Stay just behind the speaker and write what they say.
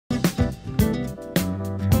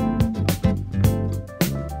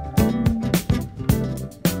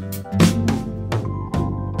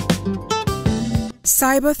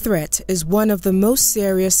Cyber threat is one of the most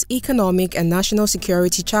serious economic and national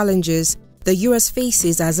security challenges the US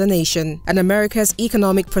faces as a nation, and America's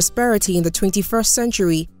economic prosperity in the 21st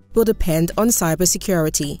century will depend on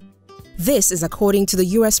cybersecurity. This is according to the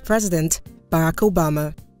US President, Barack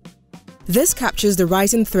Obama. This captures the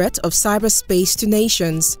rising threat of cyberspace to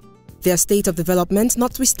nations, their state of development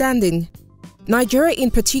notwithstanding. Nigeria in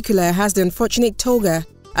particular has the unfortunate toga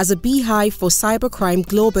as a beehive for cybercrime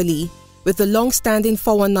globally, with the long-standing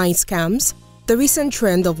 419 scams, the recent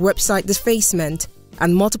trend of website defacement,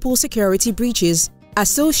 and multiple security breaches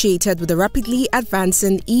associated with the rapidly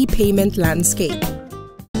advancing e-payment landscape.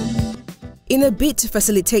 In a bid to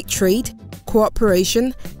facilitate trade,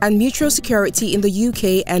 cooperation, and mutual security in the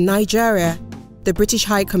UK and Nigeria, the British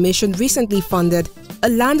High Commission recently funded a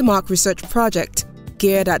landmark research project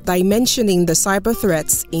geared at dimensioning the cyber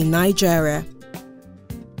threats in Nigeria.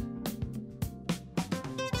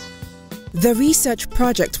 The research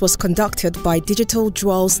project was conducted by Digital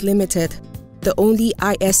Jewels Limited, the only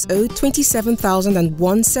ISO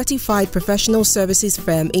 27001 certified professional services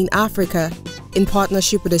firm in Africa, in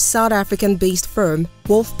partnership with a South African-based firm,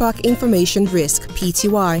 Wolfpack Information Risk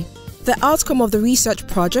Pty. The outcome of the research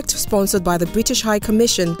project, sponsored by the British High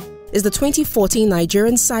Commission, is the 2014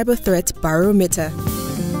 Nigerian Cyber Threat Barometer.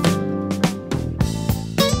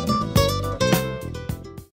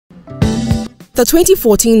 The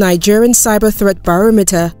 2014 Nigerian Cyber Threat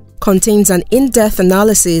Barometer contains an in-depth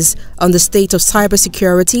analysis on the state of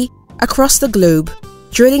cybersecurity across the globe,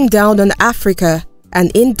 drilling down on Africa and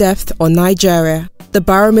in-depth on Nigeria. The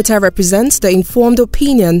barometer represents the informed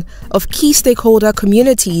opinion of key stakeholder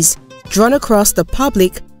communities drawn across the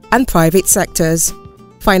public and private sectors,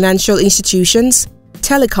 financial institutions,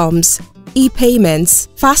 telecoms, e-payments,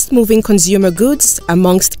 fast-moving consumer goods,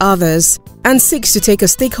 amongst others, and seeks to take a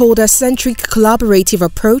stakeholder-centric collaborative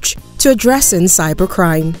approach to addressing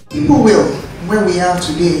cybercrime. People will, where we are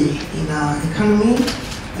today in our economy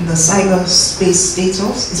and the cyberspace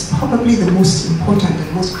status is probably the most important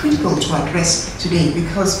and most critical to address today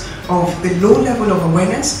because of the low level of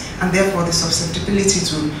awareness and therefore the susceptibility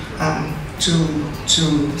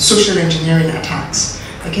to social engineering attacks.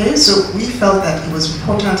 Okay, so we felt that it was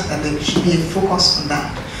important that there should be a focus on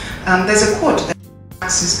that. There's a quote that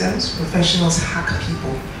systems, professionals hack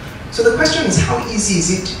people. So the question is, how easy is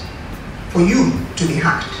it for you to be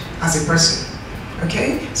hacked as a person?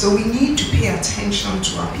 Okay, so we need to pay attention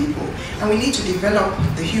to our people and we need to develop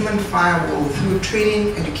the human firewall through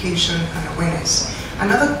training, education and awareness.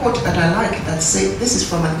 Another quote that I like that says, this is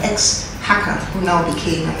from an ex-hacker who now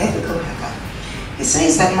became an ethical hacker. He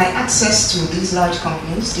says that my access to these large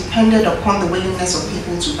companies depended upon the willingness of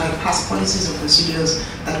people to bypass policies and procedures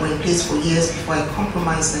that were in place for years before I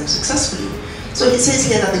compromised them successfully. So he says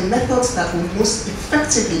here that the methods that will most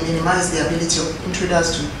effectively minimize the ability of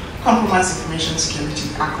intruders to compromise information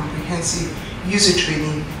security are comprehensive user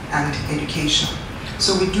training and education.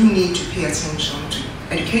 So we do need to pay attention to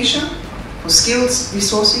education, for skills,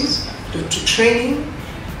 resources, to training,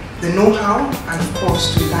 the know-how, and of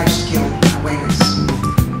course to large-scale awareness.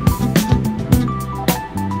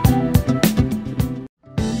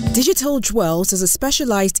 Digital Jewels is a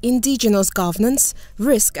specialized indigenous governance,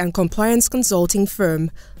 risk and compliance consulting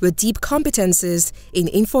firm with deep competences in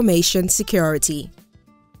information security.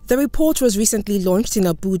 The report was recently launched in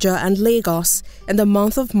Abuja and Lagos in the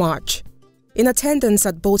month of March. In attendance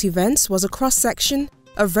at both events was a cross-section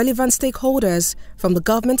of relevant stakeholders from the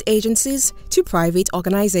government agencies to private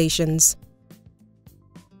organizations.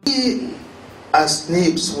 We as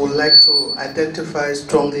NIBBS would like to identify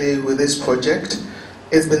strongly with this project.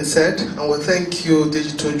 It's been said, and we thank you,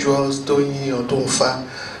 Digital Jewels, Doyin or Donfa.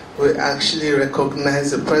 We actually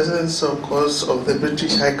recognize the presence, of course, of the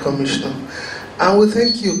British High Commission. And we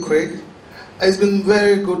thank you, Craig. It's been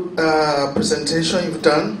very good presentation you've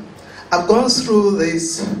done. I've gone through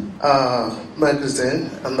this magazine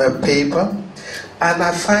and the paper, and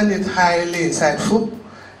I find it highly insightful.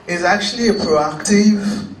 It's actually a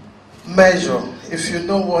proactive measure. If you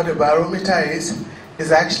know what a barometer is,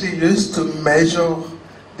 it's actually used to measure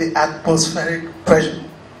the atmospheric pressure.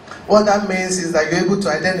 What that means is that you're able to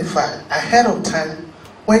identify ahead of time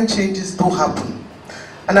when changes do happen.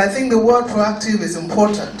 And I think the word proactive is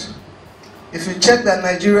important. If you check that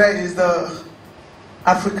Nigeria is the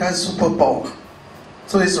African superpower,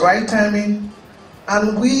 so it's right timing,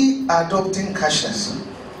 and we are adopting cashless.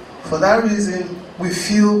 For that reason, we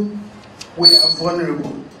feel we are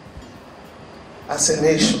vulnerable as a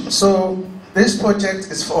nation. So this project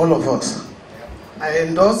is for all of us. I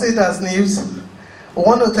endorse it as NIBBS. I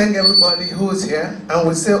want to thank everybody who is here, and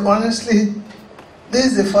we say honestly, this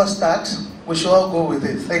is the first start. We should all go with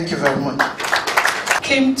it. Thank you very much.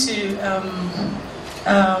 came to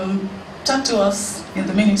talk to us in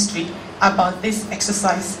the ministry about this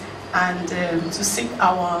exercise and to seek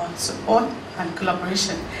our support and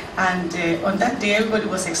collaboration. And on that day, everybody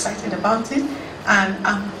was excited about it, and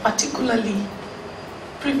I'm particularly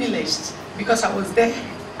privileged because I was there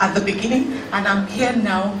at the beginning, and I'm here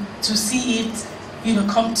now to see it,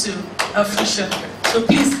 come to fruition. So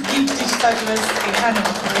please give Digital Jewels a hand of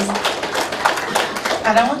applause.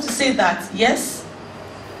 And I want to say that yes,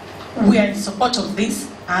 we are in support of this,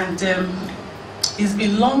 and it's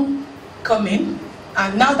been long coming,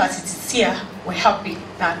 and now that it is here, we're happy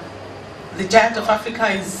that the giant of Africa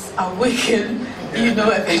is awakened,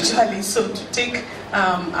 eventually, so to take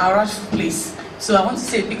our rightful place. So I want to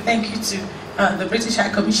say a big thank you to the British High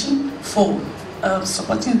Commission for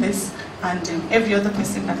supporting this, and every other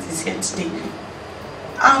person that is here today.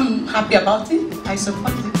 I'm happy about it, I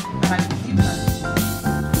support it, and I believe that.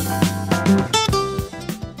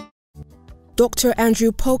 Dr.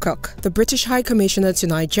 Andrew Pocock, the British High Commissioner to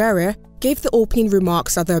Nigeria, gave the opening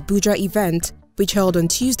remarks at the Abuja event, which held on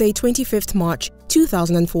Tuesday, 25th March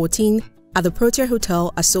 2014 at the Protea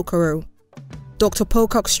Hotel, Asokoro. Dr.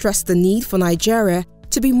 Pocock stressed the need for Nigeria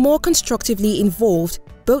to be more constructively involved,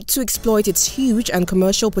 both to exploit its huge and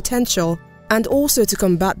commercial potential and also to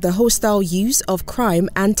combat the hostile use of crime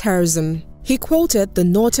and terrorism. He quoted the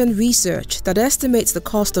Norton research that estimates the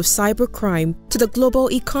cost of cybercrime to the global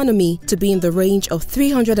economy to be in the range of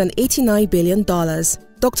 $389 billion.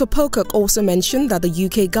 Dr. Pocock also mentioned that the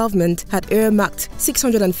UK government had earmarked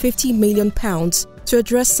 £650 million to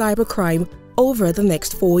address cybercrime over the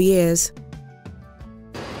next 4 years.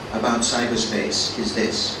 About cyberspace is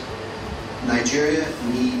this: Nigeria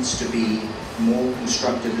needs to be more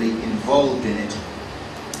constructively involved in it,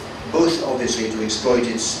 both obviously to exploit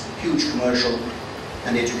its huge commercial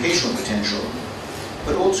and educational potential,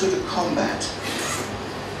 but also to combat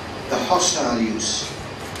the hostile use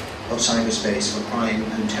of cyberspace for crime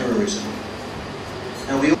and terrorism.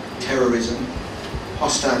 Now we all know terrorism,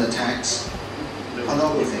 hostile attacks,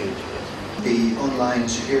 pornography. The online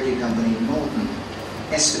security company Norton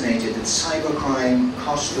estimated that cybercrime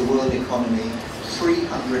cost the world economy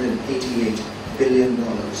 $388 billion.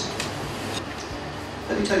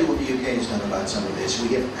 Let me tell you what the UK has done about some of this.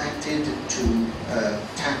 We have acted to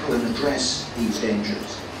tackle and address these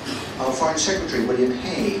dangers. Our Foreign Secretary, William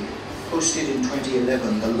Hague, hosted in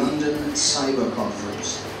 2011 the London Cyber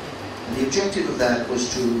Conference. And the objective of that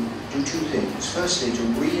was to do two things. Firstly, to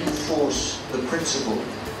reinforce the principle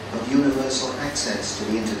of universal access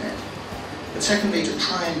to the internet. But secondly, to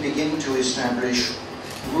try and begin to establish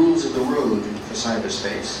rules of the road for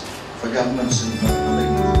cyberspace, for governments and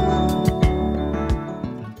public.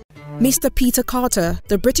 Mr. Peter Carter,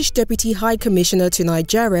 the British Deputy High Commissioner to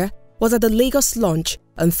Nigeria, was at the Lagos launch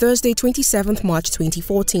on Thursday, 27th March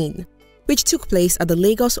 2014, which took place at the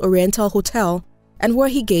Lagos Oriental Hotel and where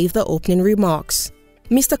he gave the opening remarks.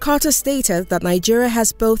 Mr. Carter stated that Nigeria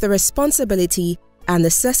has both a responsibility and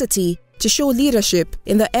necessity to show leadership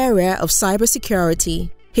in the area of cybersecurity.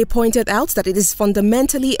 He pointed out that it is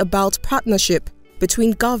fundamentally about partnership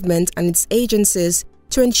between government and its agencies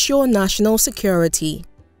to ensure national security.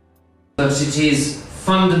 That it is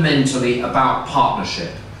fundamentally about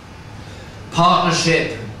partnership.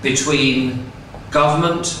 Partnership between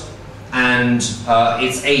government and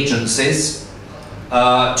its agencies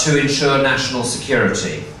to ensure national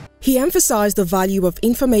security. He emphasized the value of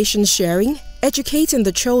information sharing, educating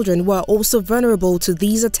the children who are also vulnerable to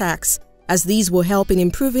these attacks, as these will help in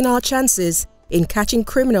improving our chances in catching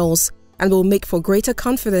criminals and will make for greater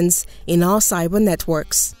confidence in our cyber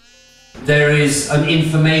networks. There is an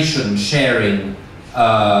information sharing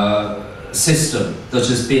system that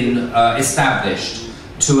has been established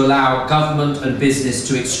to allow government and business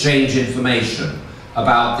to exchange information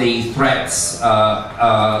about the threats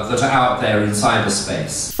that are out there in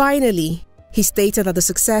cyberspace. Finally, he stated that the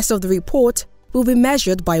success of the report will be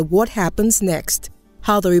measured by what happens next,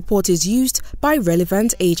 how the report is used by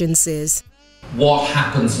relevant agencies. What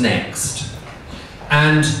happens next?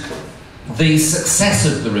 And the success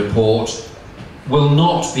of the report will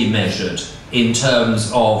not be measured in terms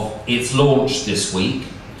of its launch this week.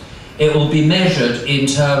 It will be measured in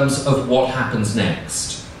terms of what happens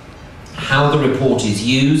next. How the report is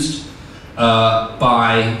used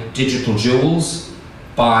by Digital Jewels,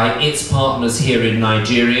 by its partners here in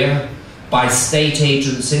Nigeria, by state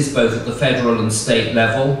agencies both at the federal and state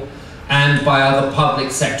level, and by other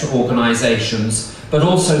public sector organisations, but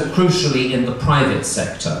also crucially in the private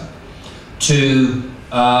sector, to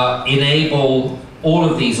enable all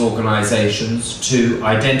of these organisations to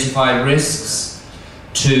identify risks,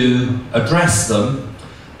 to address them,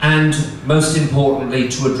 and, most importantly,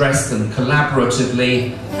 to address them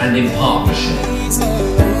collaboratively and in partnership.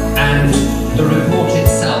 And the report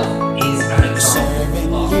itself is an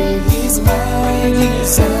example of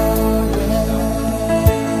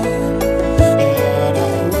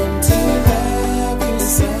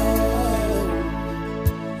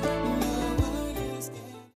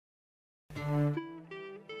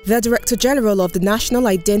The Director General of the National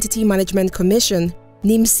Identity Management Commission,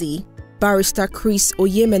 NIMC, Barrister Chris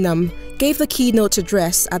Oyemenam, gave the keynote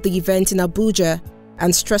address at the event in Abuja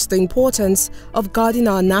and stressed the importance of guarding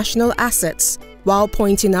our national assets, while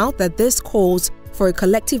pointing out that this calls for a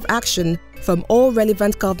collective action from all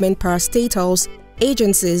relevant government parastatals,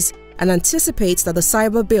 agencies, and anticipates that the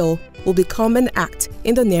Cyber Bill will become an act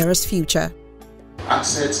in the nearest future.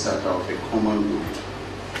 Assets that are of a common good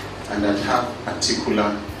and that have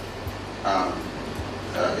particular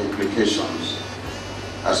implications,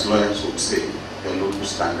 as lawyers would say, the local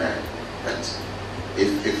standard, that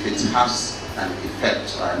if it has an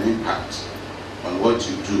effect or an impact on what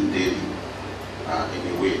you do daily,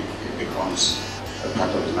 in a way, it becomes a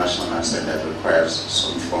part of the national asset that requires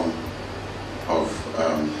some form of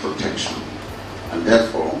protection. And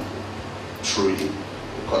therefore, truly,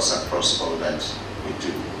 it cuts across all that we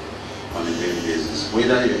do on a daily basis,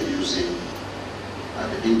 whether you're using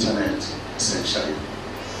the internet, essentially,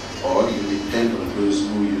 or you depend on those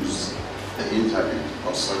who use the internet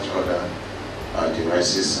or such other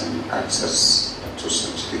devices and access to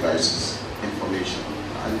such devices, information.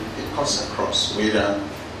 And it cuts across, whether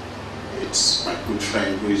it's my good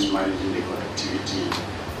friend who is managing the connectivity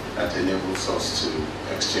that enables us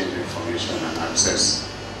to exchange information and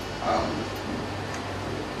access,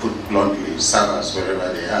 put bluntly, servers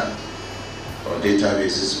wherever they are, or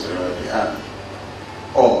databases wherever they are,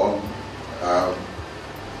 or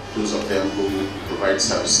those of them who provide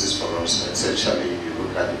services for us. Essentially, you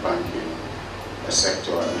look at the banking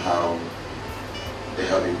sector and how they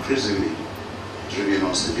have increasingly driven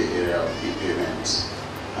us in the area of e-payments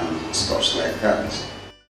and stuff like that.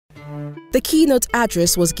 The keynote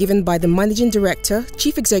address was given by the Managing Director,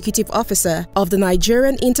 Chief Executive Officer of the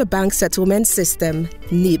Nigerian Interbank Settlement System,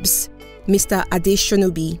 NIBBS, Mr.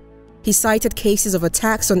 Adeshonubi. He cited cases of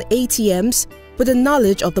attacks on ATMs with the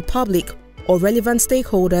knowledge of the public or relevant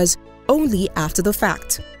stakeholders only after the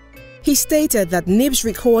fact. He stated that NIBBS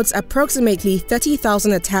records approximately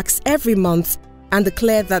 30,000 attacks every month and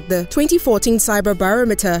declared that the 2014 Cyber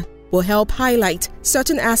Barometer will help highlight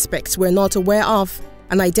certain aspects we're not aware of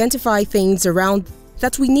and identify things around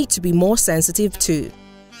that we need to be more sensitive to.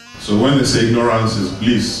 So when they say ignorance is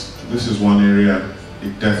bliss, this is one area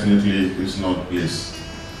it definitely is not bliss.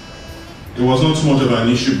 It was not too much of an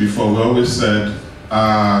issue before. We always said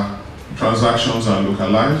transactions are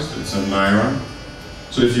localized, it's in Naira.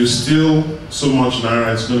 So if you steal so much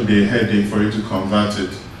Naira, it's going to be a headache for you to convert it.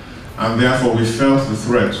 And therefore we felt the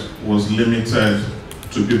threat was limited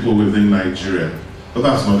to people within Nigeria. But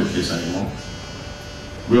that's not the case anymore.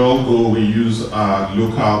 We all go, we use our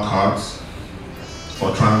local cards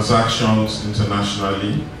for transactions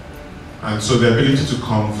internationally. And so the ability to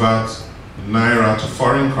convert Naira to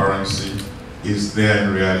foreign currency is there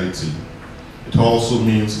in reality. It also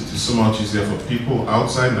means it is so much easier for people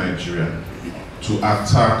outside Nigeria to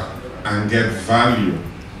attack and get value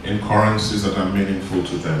in currencies that are meaningful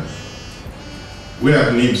to them. We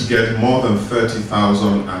at NIBBS get more than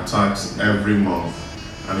 30,000 attacks every month,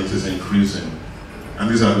 and it is increasing. And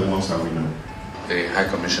these are the ones that we know. The High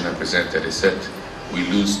Commissioner presented, he said we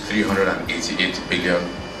lose $388 billion,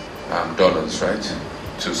 right,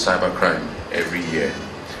 to cybercrime every year.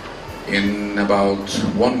 In about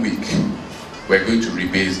 1 week, we're going to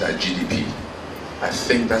rebase that GDP. I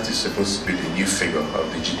think that is supposed to be the new figure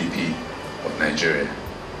of the GDP of Nigeria.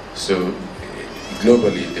 So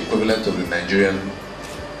globally, the equivalent of the Nigerian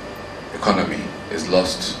economy is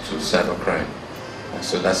lost to cybercrime.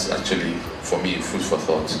 So that's actually, for me, food for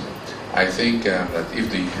thought. I think that if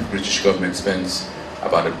the British government spends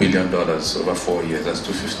about $1 billion over 4 years, that's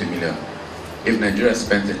 $250 million. If Nigeria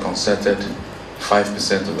spent a concerted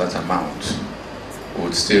 5% of that amount, we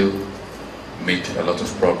would still make a lot of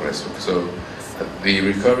progress. So the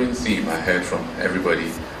recurring theme I heard from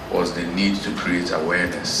everybody was the need to create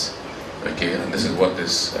awareness. Okay, and this is what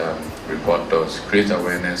this report does: create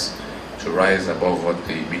awareness to rise above what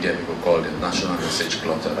the media people call the national message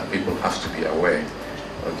clutter, that people have to be aware.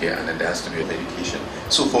 Okay, and then there has to be education.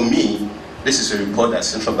 So for me, this is a report that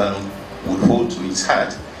Central Bank would hold to its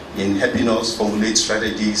heart in helping us formulate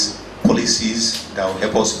strategies, policies that will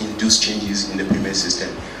help us induce changes in the payment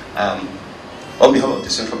system. On behalf of the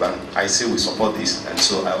Central Bank, I say we support this, and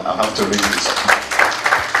so I'll have to raise this.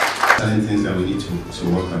 certain things that we need to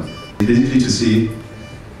work on. Basically to say,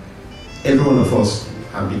 every one of us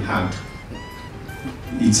have been hacked.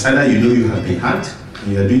 It's either you know you have been hacked,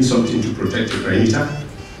 and you are doing something to protect your perimeter,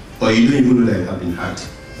 or you don't even know that you have been hacked.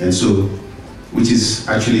 And so, which is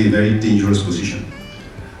actually a very dangerous position.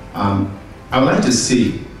 I would like to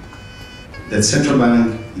say that Central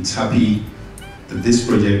Bank is happy that this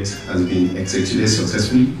project has been executed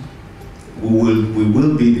successfully. We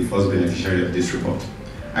will be the first beneficiary of this report.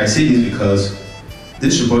 I say this because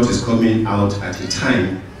this report is coming out at a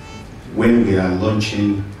time when we are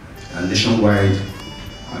launching a nationwide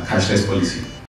cashless policy.